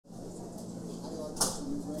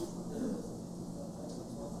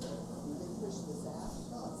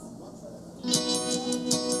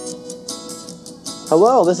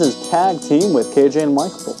Hello, this is Tag Team with KJ and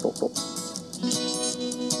Michael.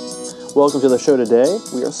 Welcome to the show today.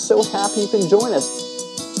 We are so happy you can join us.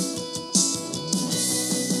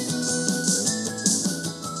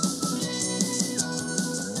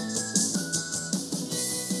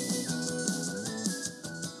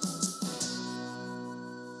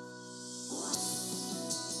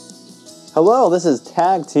 Hello, this is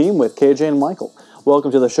Tag Team with KJ and Michael.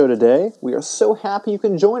 Welcome to the show today. We are so happy you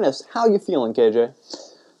can join us. How you feeling, KJ?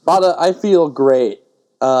 Bada, I feel great.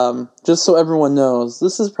 Just so everyone knows,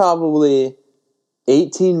 this is probably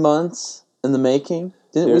 18 months in the making.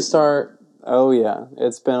 Didn't we start Oh yeah,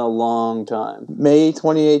 it's been a long time. May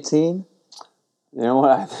 2018? You know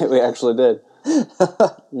what? I think we actually did.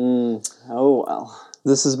 Oh well.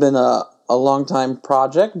 This has been a long time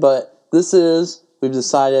project, but we've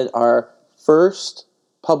decided, our first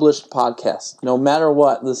published podcast. No matter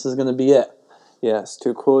what, this is going to be it. Yes,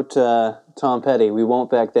 to quote Tom Petty, we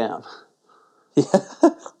won't back down. Yeah.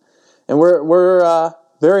 And we're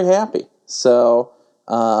very happy. So,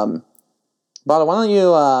 Bada,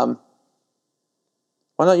 why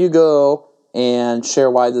don't you go and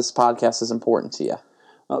share why this podcast is important to you?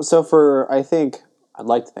 So I'd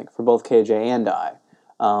like to think, for both KJ and I,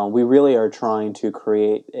 we really are trying to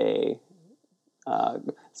create a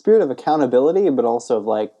spirit of accountability, but also of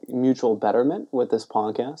like mutual betterment with this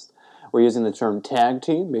podcast. We're using the term tag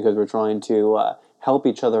team because we're trying to help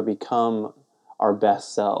each other become our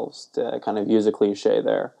best selves, to kind of use a cliche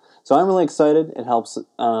there. So I'm really excited. It helps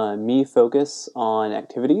me focus on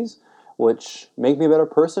activities which make me a better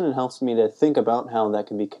person and helps me to think about how that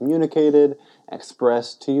can be communicated,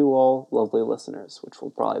 expressed to you all, lovely listeners, which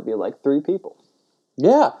will probably be like 3 people.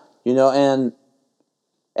 Yeah, and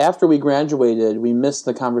after we graduated, we missed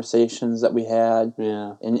the conversations that we had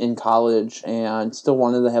in college, and still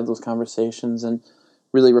wanted to have those conversations and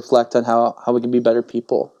really reflect on how we can be better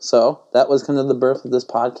people. So that was kind of the birth of this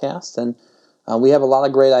podcast, and we have a lot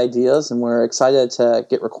of great ideas, and we're excited to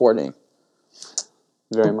get recording.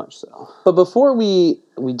 Very much so. But before we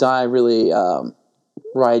dive really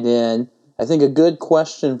right in, I think a good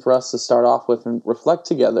question for us to start off with and reflect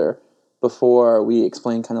together before we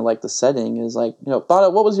explain kind of like the setting is like,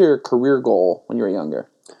 Bada, what was your career goal when you were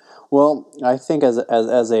younger? Well, I think as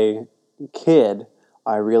a kid,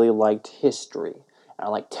 I really liked history. I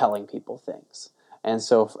liked telling people things. And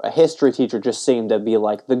so a history teacher just seemed to be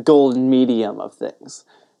like the golden medium of things.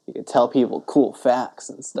 You could tell people cool facts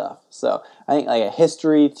and stuff. So I think like a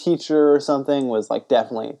history teacher or something was like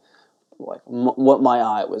definitely like what my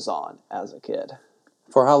eye was on as a kid.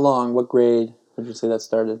 For how long? What grade would you say that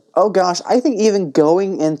started? Oh gosh, I think even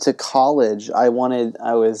going into college, I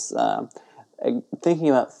was thinking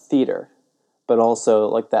about theater, but also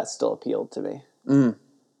like that still appealed to me. Mm.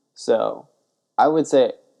 So I would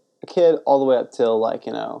say a kid all the way up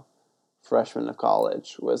till freshman of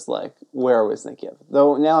college was like where I was thinking of.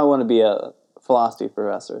 Though now I want to be a philosophy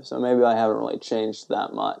professor, so maybe I haven't really changed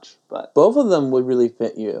that much. But both of them would really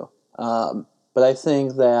fit you. But I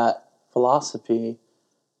think that philosophy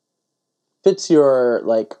fits your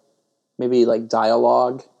maybe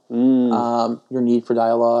dialogue, your need for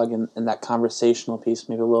dialogue, and that conversational piece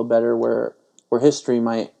maybe a little better. Where history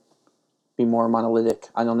might be more monolithic.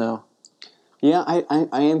 I don't know. Yeah,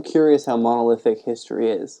 I am curious how monolithic history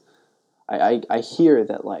is. I hear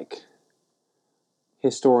that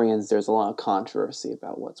historians, there's a lot of controversy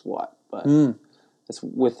about what's what, but it's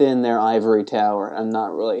within their ivory tower. I'm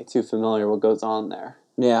not really too familiar what goes on there.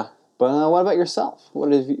 Yeah. But what about yourself? What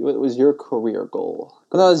was your career goal?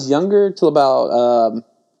 When I was younger, till about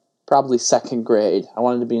probably second grade, I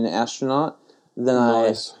wanted to be an astronaut. Then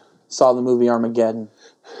Nice. I saw the movie Armageddon.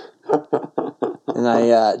 And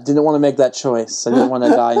I didn't want to make that choice. I didn't want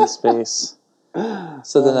to die in space.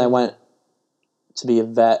 So then I went to be a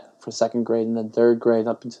vet for second grade, and then third grade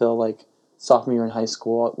up until sophomore year in high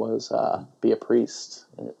school, it was be a priest.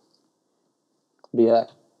 Be a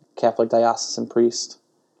Catholic diocesan priest.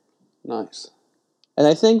 Nice. And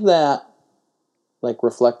I think that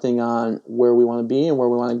reflecting on where we want to be and where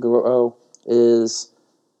we want to grow is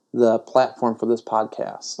the platform for this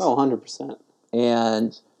podcast. Oh, 100%.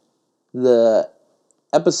 And the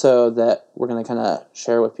episode that we're going to kind of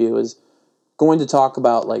share with you is going to talk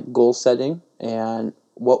about goal setting and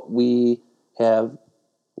what we have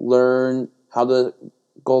learned, how to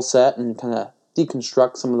goal set, and kind of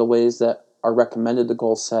deconstruct some of the ways that are recommended to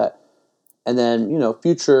goal set. And then,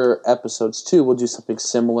 future episodes too, we'll do something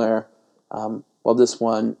similar.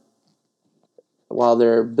 While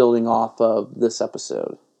they're building off of this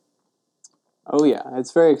episode. Oh yeah,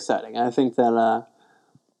 it's very exciting. I think that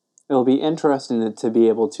it'll be interesting to be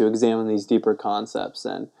able to examine these deeper concepts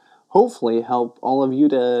and hopefully help all of you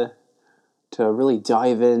to really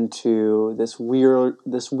dive into this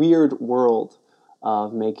weird world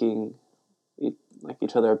of making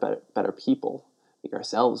each other better people, make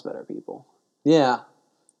ourselves better people. Yeah.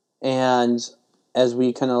 And as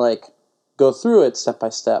we kind of like go through it step by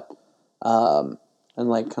step, and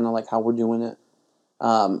like kind of like how we're doing it,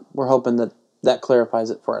 we're hoping that clarifies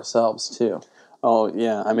it for ourselves too. Oh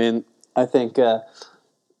yeah, I mean, I think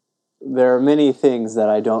there are many things that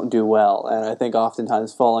I don't do well, and I think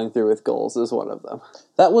oftentimes following through with goals is one of them.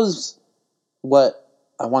 That was what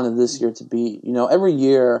I wanted this year to be. You know, every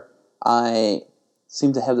year I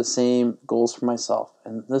seem to have the same goals for myself,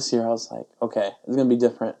 and this year I was like, okay, it's going to be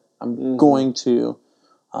different. I'm going to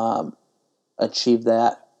achieve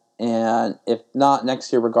that, and if not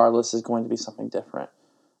next year, regardless, is going to be something different.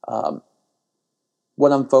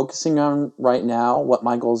 What I'm focusing on right now, what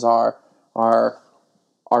my goals are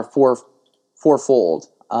fourfold.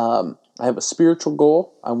 I have a spiritual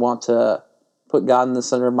goal. I want to put God in the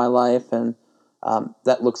center of my life, and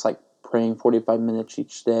that looks like praying 45 minutes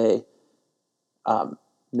each day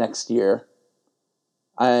next year.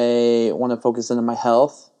 I want to focus in on my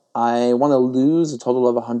health. I want to lose a total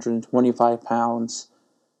of 125 pounds,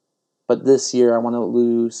 but this year I want to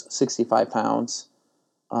lose 65 pounds.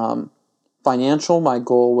 Financial, my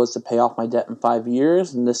goal was to pay off my debt in 5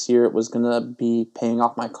 years, and this year it was going to be paying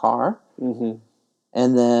off my car. Mm-hmm.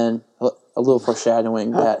 And then a little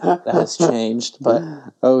foreshadowing that has changed. But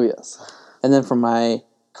oh yes. And then for my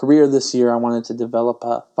career this year, I wanted to develop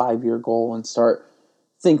a 5-year goal and start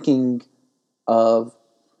thinking of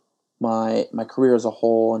my career as a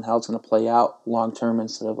whole and how it's going to play out long term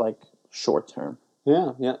instead of like short term.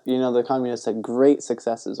 Yeah. You know, the communists had great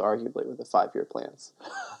successes, arguably, with the 5-year plans.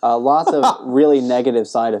 Lots of really negative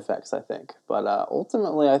side effects, I think. But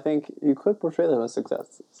ultimately, I think you could portray them as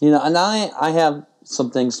successes. You know, and I have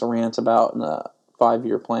some things to rant about in the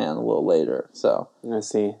 5-year plan a little later. So I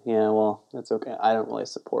see. Yeah, well, that's okay. I don't really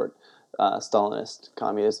support Stalinist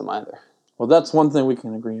communism either. Well, that's one thing we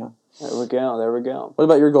can agree on. There we go. What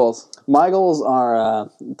about your goals? My goals are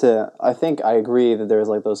I think I agree that there's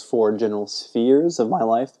like those 4 general spheres of my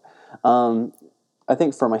life. I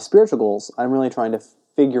think for my spiritual goals, I'm really trying to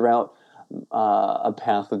figure out a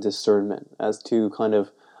path of discernment as to kind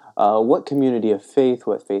of what community of faith,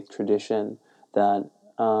 what faith tradition that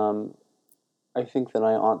I think that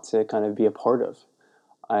I ought to kind of be a part of.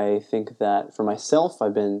 I think that for myself,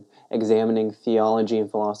 I've been examining theology and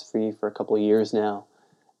philosophy for a couple of years now,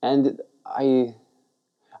 and I've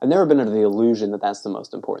never been under the illusion that that's the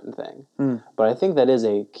most important thing. But I think that is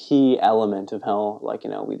a key element of how, like, you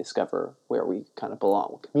know, we discover where we kind of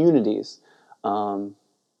belong, communities that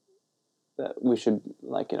we should,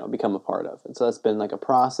 like, you know, become a part of. And so that's been like a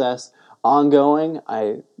process ongoing.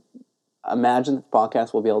 I imagine the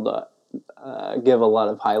podcast will be able to give a lot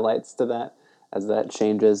of highlights to that as that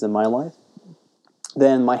changes in my life.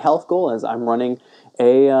 Then my health goal is I'm running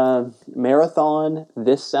a marathon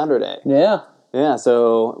this Saturday. Yeah,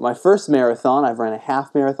 so my first marathon, I've run a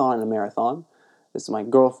half marathon and a marathon. This is my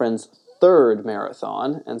girlfriend's 3rd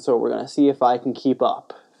marathon, and so we're going to see if I can keep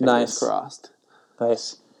up. Fingers crossed.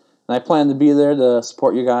 Nice. And I plan to be there to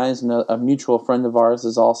support you guys, and a mutual friend of ours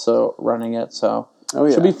is also running it, so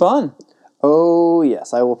it should be fun. Oh,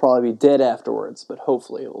 yes. I will probably be dead afterwards, but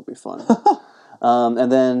hopefully it will be fun. And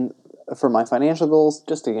then for my financial goals,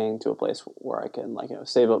 just to getting to a place where I can, like, you know,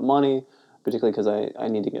 save up money, particularly because I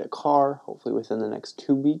need to get a car, hopefully within the next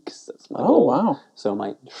 2 weeks. That's my goal. Wow. So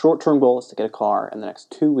my short-term goal is to get a car in the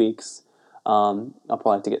next 2 weeks. I'll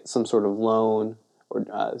probably have to get some sort of loan or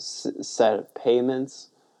set of payments,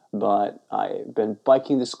 but I've been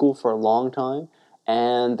biking to school for a long time,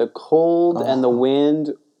 and the cold and the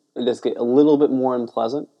wind just get a little bit more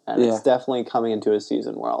unpleasant, and it's definitely coming into a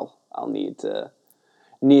season where I'll need to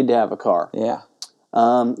have a car. Yeah.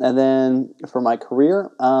 And then for my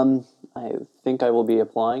career, I think I will be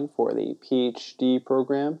applying for the PhD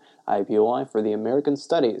program, IPOI, for the American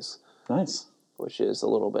Studies. Nice. Which is a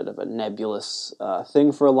little bit of a nebulous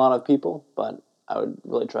thing for a lot of people, but I would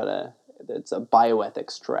really try to... It's a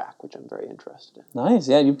bioethics track, which I'm very interested in. Nice.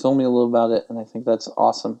 Yeah, you've told me a little about it, and I think that's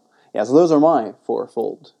awesome. Yeah, so those are my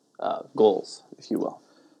 4-fold goals, if you will.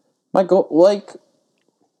 My goal, like,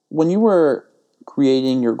 when you were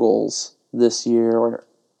creating your goals this year or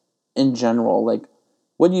in general, like,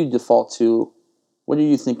 what do you default to? What are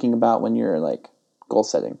you thinking about when you're, like, goal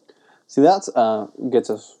setting? See, that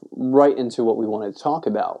gets us right into what we wanted to talk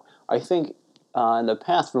about. I think in the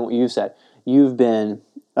past, from what you said, you've been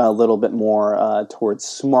a little bit more towards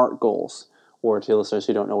SMART goals, or to listeners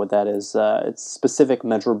who don't know what that is, it's specific,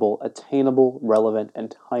 measurable, attainable, relevant,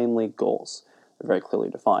 and timely goals. They're very clearly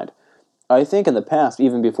defined. I think in the past,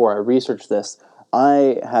 even before I researched this,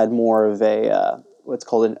 I had more of a what's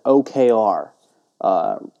called an OKR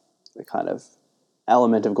kind of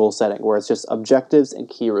element of goal setting, where it's just objectives and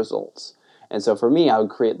key results. And so for me, I would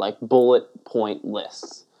create like bullet point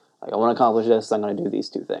lists. Like I want to accomplish this, I'm going to do these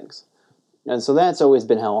two things. And so that's always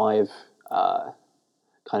been how I've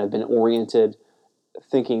kind of been oriented,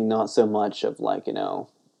 thinking not so much of like,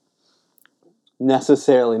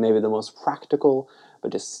 necessarily maybe the most practical,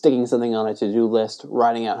 but just sticking something on a to-do list,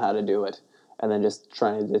 writing out how to do it, and then just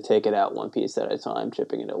trying to take it out one piece at a time,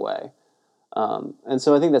 chipping it away. And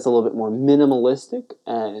so I think that's a little bit more minimalistic,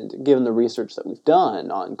 and given the research that we've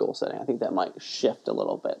done on goal setting, I think that might shift a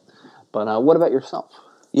little bit. But what about yourself?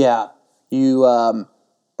 Yeah, you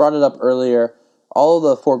brought it up earlier. All of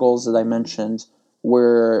the 4 goals that I mentioned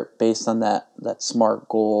were based on that SMART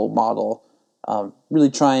goal model,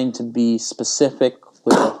 really trying to be specific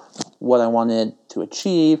with what I wanted to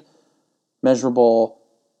achieve, measurable,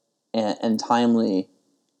 and timely,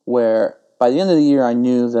 where by the end of the year I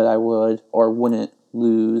knew that I would or wouldn't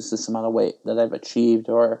lose this amount of weight that I've achieved,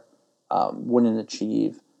 or wouldn't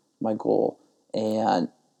achieve my goal. And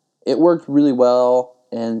it worked really well,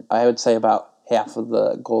 and I would say about half of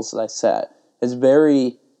the goals that I set. It's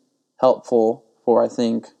very helpful for, I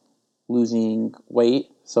think, losing weight,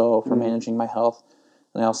 so for managing my health.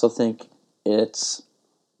 And I also think it's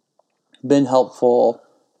been helpful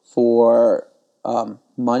for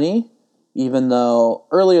money, even though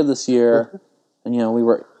earlier this year, and we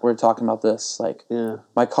were talking about this, like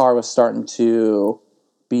my car was starting to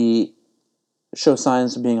show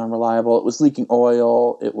signs of being unreliable. It was leaking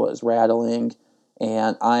oil, it was rattling,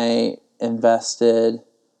 and I invested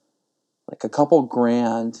like a couple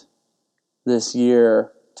grand this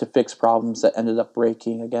year to fix problems that ended up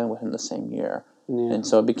breaking again within the same year. Yeah. And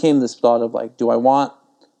so it became this thought of like, do I want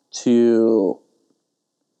to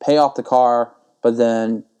pay off the car, but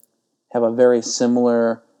then have a very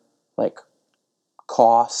similar like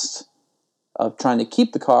cost of trying to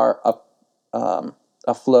keep the car up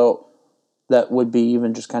afloat that would be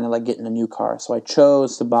even just kind of like getting a new car. So I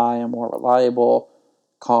chose to buy a more reliable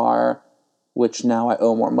car, which now I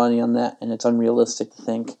owe more money on that, and it's unrealistic to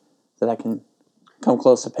think that I can come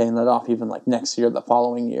close to paying that off even like next year, the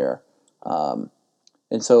following year.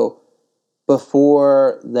 And so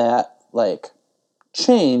before that like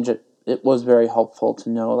change, it was very helpful to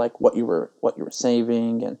know like what you were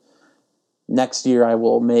saving, and next year I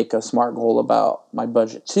will make a SMART goal about my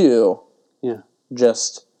budget too. Yeah.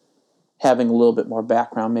 Just having a little bit more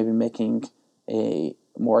background, maybe making a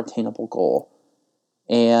more attainable goal.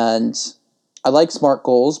 And I like SMART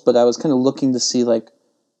goals, but I was kind of looking to see like,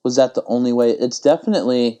 was that the only way? It's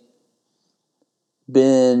definitely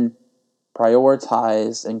been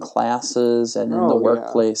prioritized in classes and in the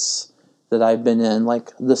workplace that I've been in,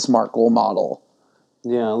 like the SMART goal model.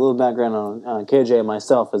 Yeah, a little background on KJ and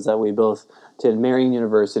myself is that we both attended Marian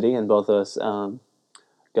University, and both of us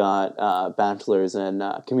got bachelors in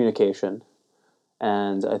communication.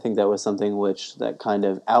 And I think that was something which that kind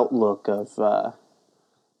of outlook of,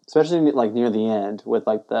 especially like near the end with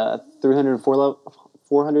like the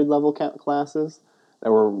 400 level classes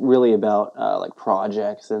that were really about like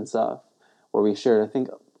projects and stuff, where we shared, I think,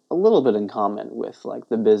 a little bit in common with like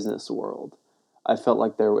the business world. I felt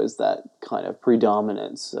like there was that kind of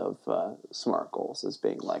predominance of SMART goals as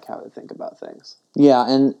being like how to think about things. Yeah,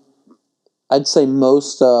 and I'd say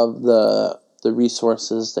most of the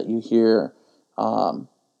resources that you hear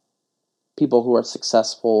people who are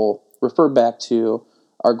successful refer back to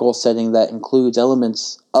are goal setting that includes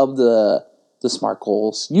elements of the SMART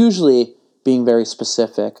goals, usually being very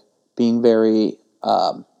specific, being very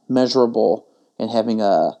measurable, and having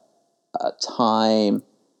a time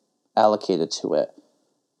allocated to it.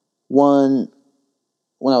 When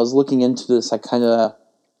I was looking into this, I kind of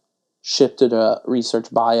shifted a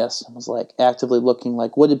research bias and was like actively looking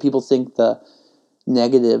like, what did people think the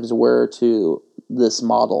negatives were to this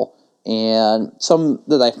model? And some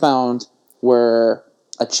that I found were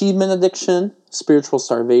achievement addiction, spiritual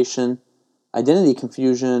starvation, identity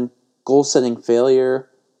confusion, goal-setting failure,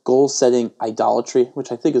 goal-setting idolatry,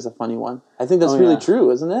 which I think is a funny one. I think that's really true,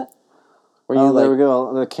 isn't it? Where there we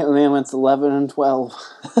go. The commandments 11 and 12.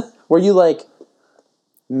 Where you like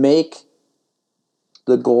make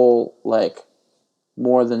the goal like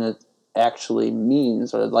more than it actually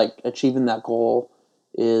means, or like achieving that goal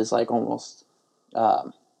is like almost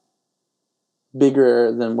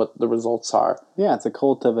bigger than what the results are. Yeah, it's a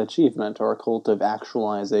cult of achievement or a cult of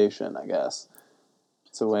actualization, I guess.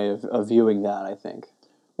 It's a way of viewing that, I think.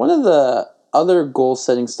 One of the other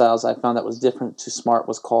goal-setting styles I found that was different to SMART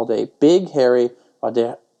was called a big, hairy,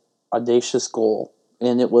 audacious goal.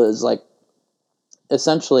 And it was like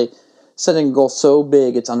essentially setting a goal so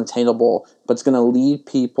big it's unattainable, but it's going to lead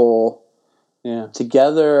people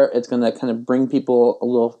together. It's going to kind of bring people a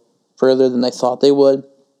little further than they thought they would.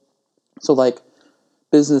 So, like,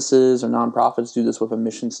 businesses or nonprofits do this with a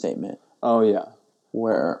mission statement. Oh, yeah.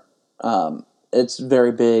 Where it's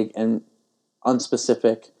very big and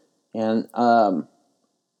unspecific and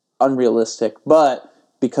unrealistic, but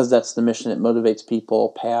because that's the mission, it motivates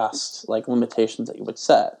people past, like, limitations that you would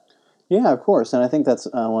set. Yeah, of course, and I think that's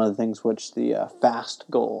one of the things which the FAST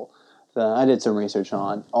goal that I did some research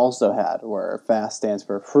on also had, where FAST stands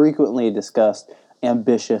for frequently discussed,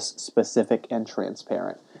 ambitious, specific, and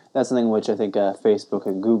transparent. That's something which I think Facebook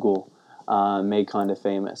and Google made kind of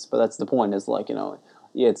famous. But that's the point, is like,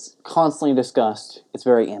 it's constantly discussed, it's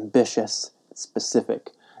very ambitious, it's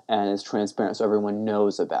specific, and it's transparent so everyone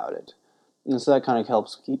knows about it. And so that kind of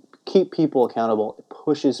helps keep people accountable. It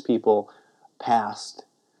pushes people past.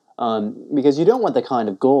 Because you don't want the kind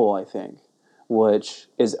of goal, I think, which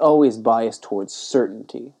is always biased towards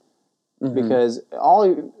certainty. Mm-hmm. Because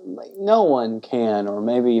no one can, or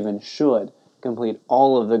maybe even should, complete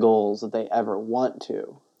all of the goals that they ever want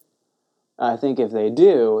to. I think if they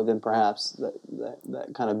do, then perhaps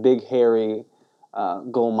that kind of big, hairy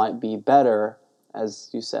goal might be better, as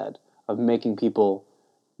you said, of making people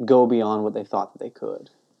go beyond what they thought that they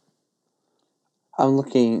could. I'm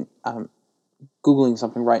Googling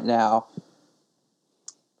something right now,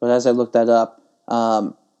 but as I looked that up,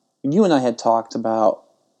 you and I had talked about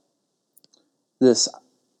this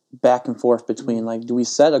back and forth between, like, do we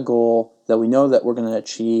set a goal that we know that we're going to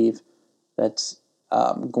achieve that's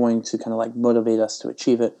going to kind of like motivate us to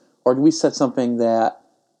achieve it, or do we set something that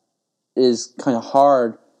is kind of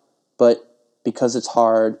hard, but because it's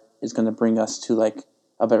hard is going to bring us to like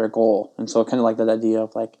a better goal? And so kind of like that idea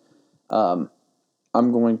of like,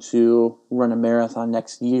 I'm going to run a marathon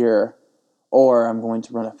next year, or I'm going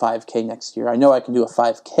to run a 5K next year. I know I can do a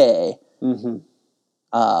 5K,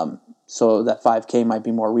 so that 5K might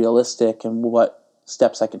be more realistic in what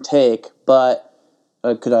steps I can take, but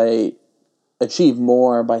could I achieve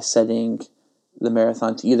more by setting the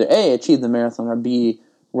marathon to either A, achieve the marathon, or B,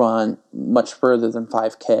 run much further than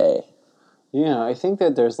 5K? Yeah, I think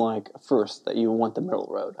that there's first that you want the middle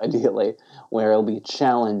road, ideally, where it'll be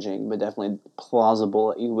challenging, but definitely plausible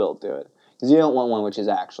that you will do it. Because you don't want one which is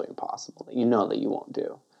actually impossible, that you know that you won't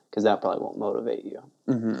do, because that probably won't motivate you.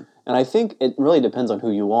 Mm-hmm. And I think it really depends on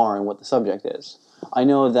who you are and what the subject is. I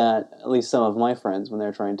know that at least some of my friends, when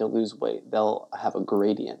they're trying to lose weight, they'll have a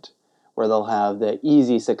gradient, where they'll have the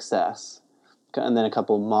easy success, and then a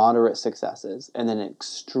couple moderate successes, and then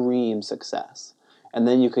extreme success. And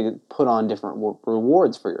then you could put on different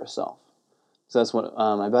rewards for yourself. So that's what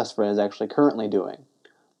my best friend is actually currently doing,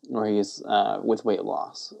 where he's with weight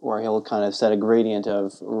loss, where he'll kind of set a gradient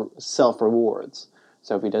of self-rewards.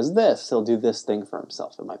 So if he does this, he'll do this thing for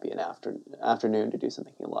himself. It might be an afternoon to do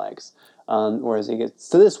something he likes. Whereas he gets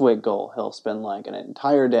to this weight goal, he'll spend like an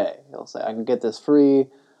entire day. He'll say, I can get this free,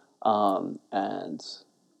 and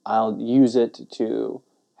I'll use it to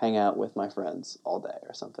hang out with my friends all day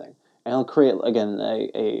or something. And he'll create, again,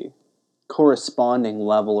 a corresponding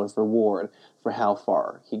level of reward for how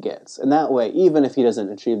far he gets. And that way, even if he doesn't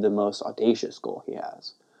achieve the most audacious goal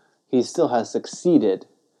he still has succeeded,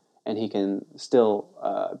 and he can still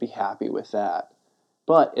be happy with that.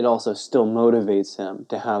 But it also still motivates him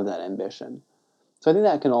to have that ambition. So I think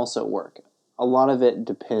that can also work. A lot of it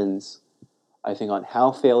depends, I think, on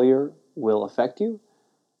how failure will affect you,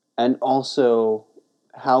 and also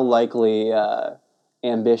how likely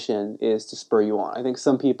ambition is to spur you on. I think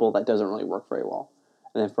some people that doesn't really work very well,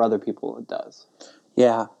 and then for other people it does.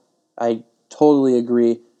 Yeah, I totally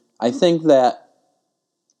agree. I think that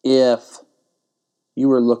if you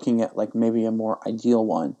were looking at like maybe a more ideal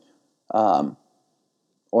one,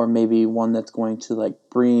 or maybe one that's going to like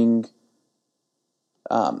bring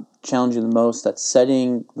challenge you the most, that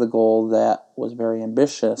setting the goal that was very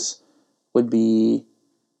ambitious would be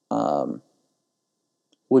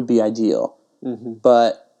ideal. Mm-hmm.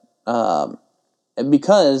 But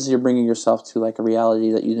because you're bringing yourself to like a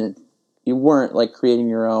reality that you weren't like creating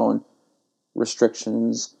your own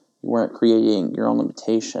restrictions, you weren't creating your own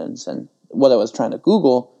limitations. And what I was trying to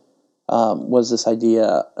Google was this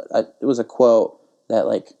idea. It was a quote that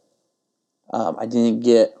like, I didn't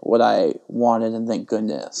get what I wanted, and thank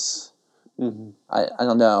goodness. Mm-hmm. I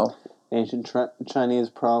don't know. Ancient Chinese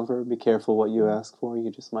proverb: "Be careful what you ask for;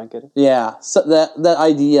 you just might get it." Yeah, so that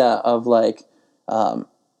idea of like,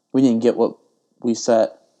 we didn't get what we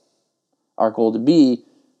set our goal to be,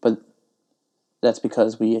 but that's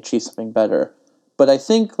because we achieved something better. But I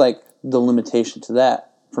think like the limitation to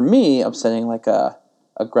that, for me, of setting like a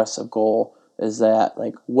aggressive goal, is that,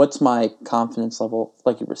 like, what's my confidence level,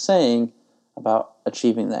 like you were saying, about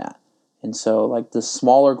achieving that? And so, like, the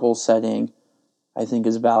smaller goal setting, I think,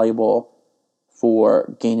 is valuable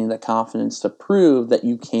for gaining the confidence to prove that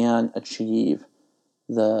you can achieve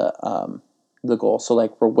the goal. So,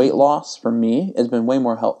 like, for weight loss, for me, it's been way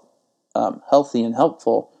more healthy and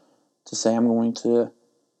helpful to say I'm going to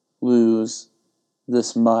lose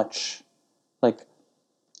this much, like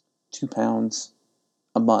 2 pounds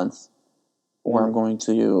a month, or I'm going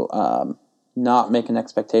to not make an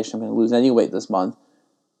expectation I'm going to lose any weight this month,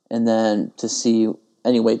 and then to see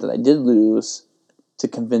any weight that I did lose to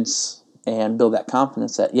convince and build that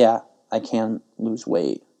confidence that, yeah, I can lose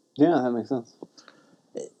weight. Yeah, that makes sense.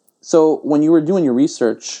 So when you were doing your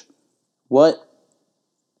research, what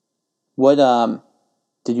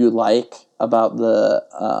did you like about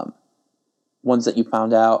the ones that you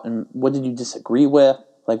found out, and what did you disagree with?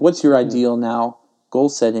 Like, what's your ideal now goal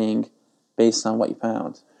setting based on what you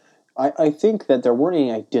found? I think that there weren't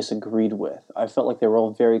any I disagreed with. I felt like they were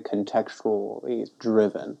all very contextually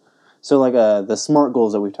driven. So, like the SMART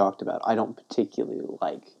goals that we've talked about, I don't particularly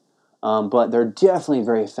like. But they're definitely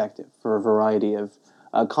very effective for a variety of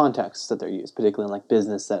contexts that they're used, particularly in like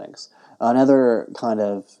business settings. Another kind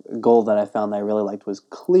of goal that I found that I really liked was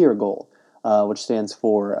CLEAR goal, which stands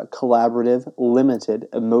for collaborative, limited,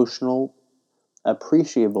 emotional,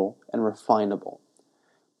 appreciable, and refinable.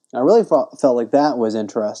 I really felt like that was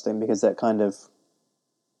interesting because that kind of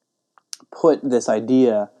put this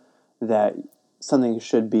idea that something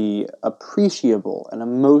should be appreciable and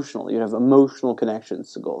emotional. You have emotional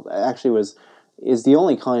connections to goals. It actually is the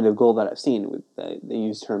only kind of goal that I've seen. They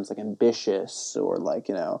use terms like ambitious or like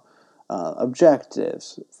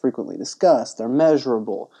objectives, frequently discussed. They're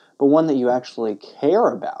measurable, but one that you actually care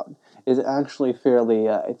about is actually fairly,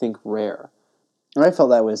 I think, rare. And I felt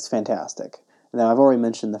that was fantastic. Now, I've already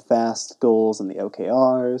mentioned the FAST goals and the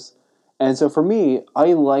OKRs. And so for me,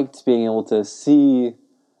 I liked being able to see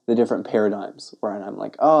the different paradigms where I'm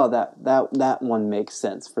like, oh, that one makes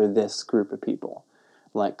sense for this group of people.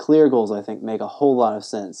 Like CLEAR goals, I think, make a whole lot of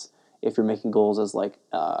sense if you're making goals as like,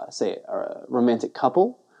 say, a romantic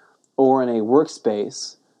couple or in a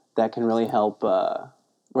workspace that can really help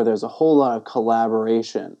where there's a whole lot of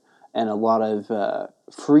collaboration and a lot of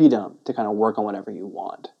freedom to kind of work on whatever you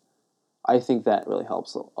want. I think that really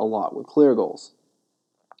helps a lot with CLEAR goals.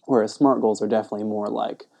 Whereas SMART goals are definitely more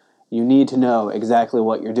like you need to know exactly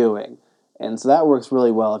what you're doing. And so that works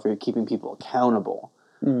really well if you're keeping people accountable.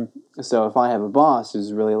 So if I have a boss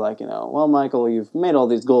who's really like, well, Michael, you've made all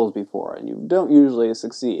these goals before and you don't usually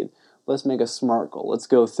succeed. Let's make a SMART goal. Let's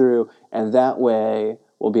go through, and that way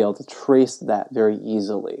we'll be able to trace that very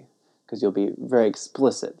easily because you'll be very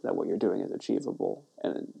explicit that what you're doing is achievable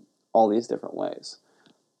in all these different ways.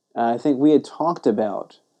 I think we had talked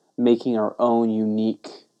about making our own unique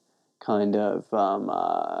kind of,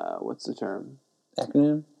 what's the term?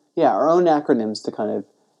 Acronym? Yeah, our own acronyms to kind of,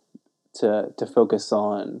 to focus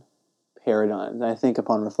on paradigms. And I think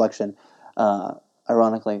upon reflection,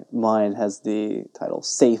 ironically, mine has the title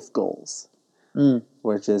SAFE Goals,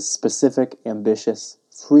 which is specific, ambitious,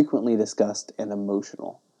 frequently discussed, and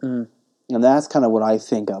emotional. And that's kind of what I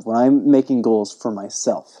think of when I'm making goals for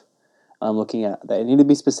myself. I'm looking at, they need to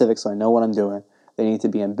be specific so I know what I'm doing. They need to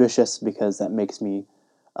be ambitious because that makes me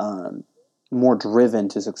more driven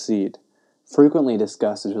to succeed. Frequently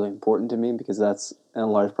discussed is really important to me because that's a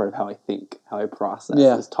large part of how I think, how I process,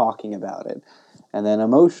 is talking about it. And then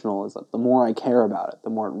emotional is like the more I care about it, the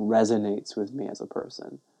more it resonates with me as a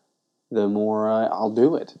person, the more I'll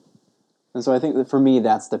do it. And so I think that for me,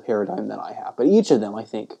 that's the paradigm that I have. But each of them, I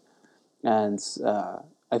think, and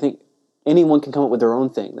I think anyone can come up with their own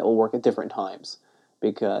thing that will work at different times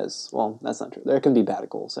because, well, that's not true. There can be bad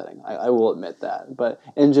goal setting. I will admit that. But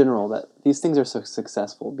in general, that these things are so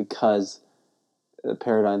successful because the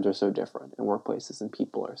paradigms are so different and workplaces and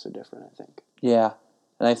people are so different, I think. Yeah.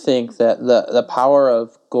 And I think that the power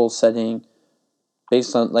of goal setting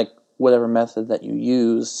based on like whatever method that you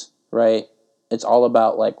use, right? It's all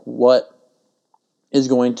about like what is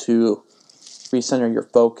going to recenter your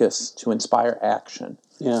focus to inspire action.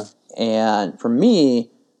 Yeah. And for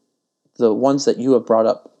me, the ones that you have brought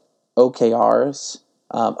up, OKRs,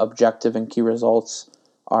 objective and key results,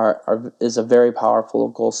 is a very powerful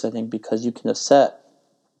goal setting because you can set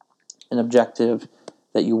an objective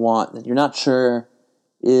that you want that you're not sure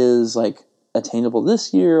is like attainable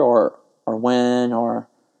this year or when or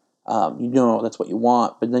that's what you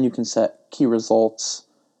want, but then you can set key results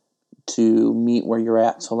to meet where you're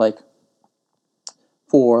at. So like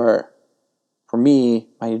for me,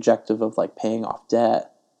 my objective of like paying off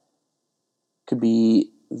debt could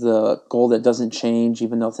be the goal that doesn't change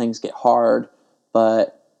even though things get hard.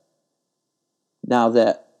 But now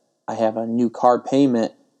that I have a new car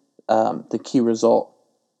payment, the key result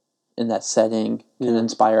in that setting can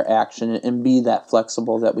inspire action and be that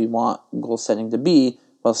flexible that we want goal setting to be,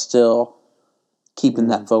 while still keeping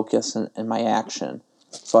that focus in my action.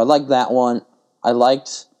 So I like that one. I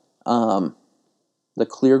liked the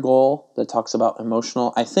clear goal that talks about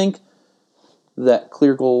emotional. I think that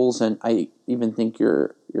clear goals, and I even think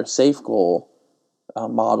your safe goal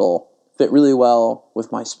model fit really well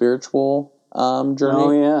with my spiritual journey.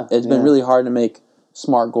 Oh, yeah. It's been really hard to make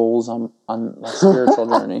smart goals on my spiritual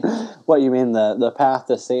journey. What, you mean the path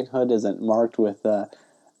to sainthood isn't marked with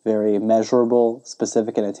very measurable,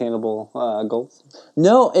 specific, and attainable goals?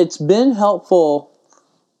 No, it's been helpful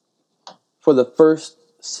for the first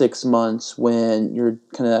 6 months when you're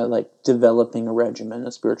kind of like developing a regimen,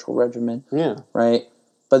 a spiritual regimen. Yeah. Right?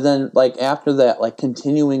 But then like after that, like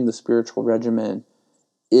continuing the spiritual regimen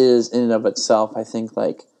is in and of itself, I think,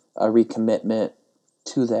 like a recommitment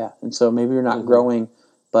to that. And so maybe you're not growing,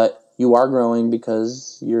 but you are growing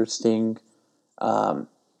because you're staying to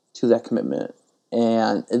that commitment.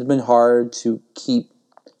 And it's been hard to keep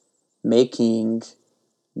making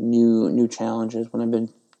new challenges when I've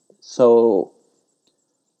been so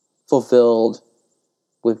fulfilled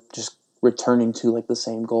with just returning to like the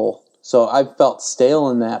same goal. So I felt stale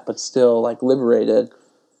in that, but still like liberated.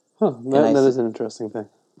 Huh, that is an interesting thing.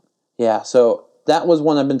 Yeah, so that was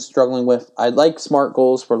one I've been struggling with. I like SMART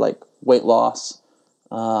goals for like weight loss,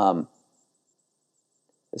 so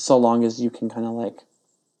long as you can kind of like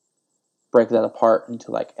break that apart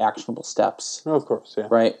into like actionable steps. Oh, of course, yeah.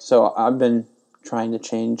 Right? So I've been trying to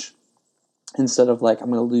change, instead of like I'm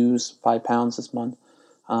going to lose 5 pounds this month,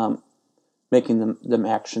 making them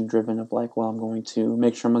action driven of like, well, I'm going to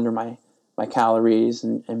make sure I'm under my calories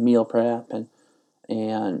and meal prep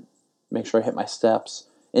and make sure I hit my steps,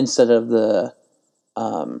 instead of the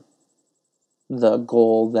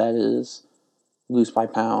goal that is lose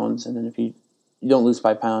 5 pounds, and then if you don't lose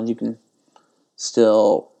 5 pounds, you can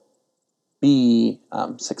still be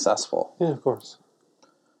successful. Yeah, of course.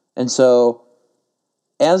 And so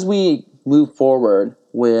as we move forward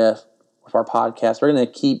with our podcast, we're going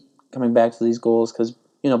to keep coming back to these goals because,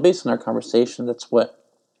 based on our conversation, that's what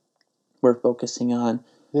we're focusing on.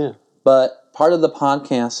 Yeah. But part of the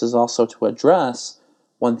podcast is also to address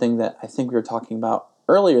one thing that I think we were talking about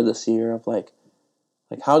earlier this year of like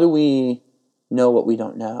how do we know what we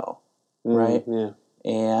don't know, right? Yeah.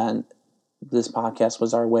 And this podcast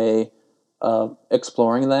was our way of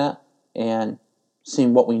exploring that and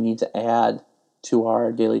seeing what we need to add to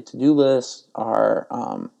our daily to-do list, our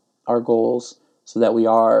goals, so that we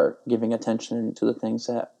are giving attention to the things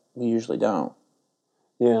that we usually don't.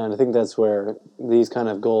 Yeah, and I think that's where these kind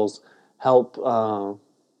of goals help.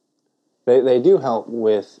 They do help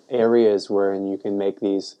with areas wherein you can make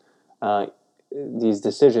these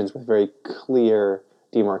decisions with very clear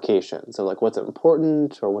demarcations. So, like, what's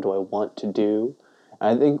important, or what do I want to do?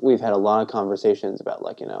 And I think we've had a lot of conversations about,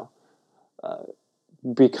 like,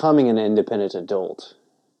 becoming an independent adult.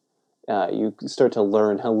 You start to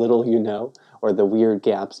learn how little you know, or the weird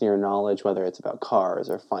gaps in your knowledge, whether it's about cars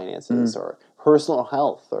or finances or personal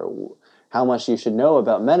health, or how much you should know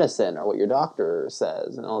about medicine or what your doctor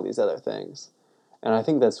says and all these other things. And I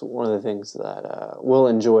think that's one of the things that we'll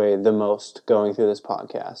enjoy the most going through this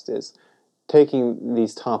podcast, is taking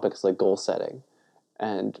these topics like goal setting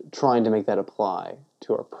and trying to make that apply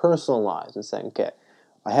to our personal lives and saying, okay,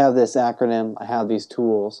 I have this acronym, I have these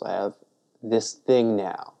tools, I have this thing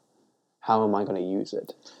now. How am I going to use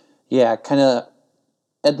it? Yeah, kind of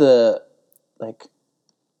at the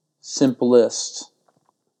simplest,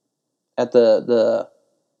 at the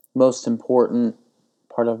most important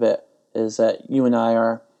part of it is that you and I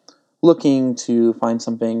are looking to find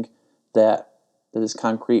something that is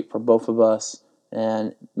concrete for both of us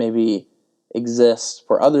and maybe exists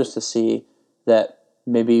for others to see, that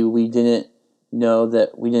maybe we didn't know,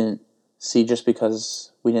 that we didn't see just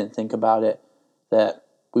because we didn't think about it, that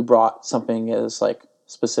we brought something as like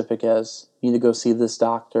specific as you need to go see this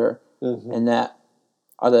doctor, and that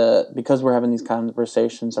because we're having these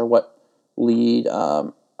conversations are what lead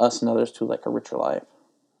us and others to like a richer life.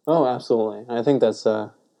 Oh, absolutely. I think that's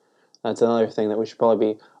another thing that we should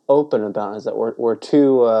probably be open about, is that we're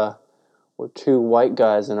two white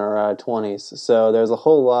guys in our 20s, so there's a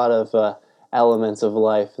whole lot of elements of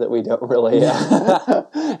life that we don't really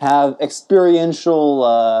have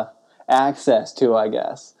experiential access to, I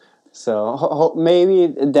guess. So maybe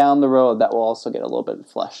down the road that will also get a little bit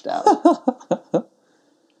fleshed out.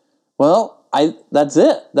 Well, that's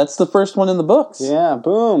it. That's the first one in the books. Yeah,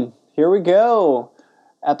 boom. Here we go.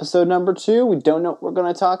 episode number 2. We don't know what we're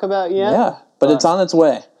going to talk about yet. Yeah, but it's on its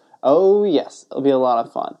way. Oh, yes. It'll be a lot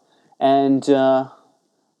of fun. And I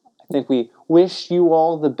think we wish you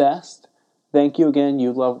all the best. Thank you again,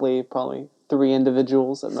 you lovely, probably 3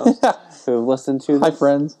 individuals at most who have listened to this. Hi,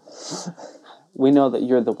 friends. We know that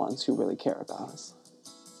you're the ones who really care about us.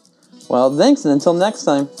 Well, thanks, and until next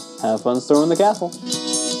time. Have fun storming the castle.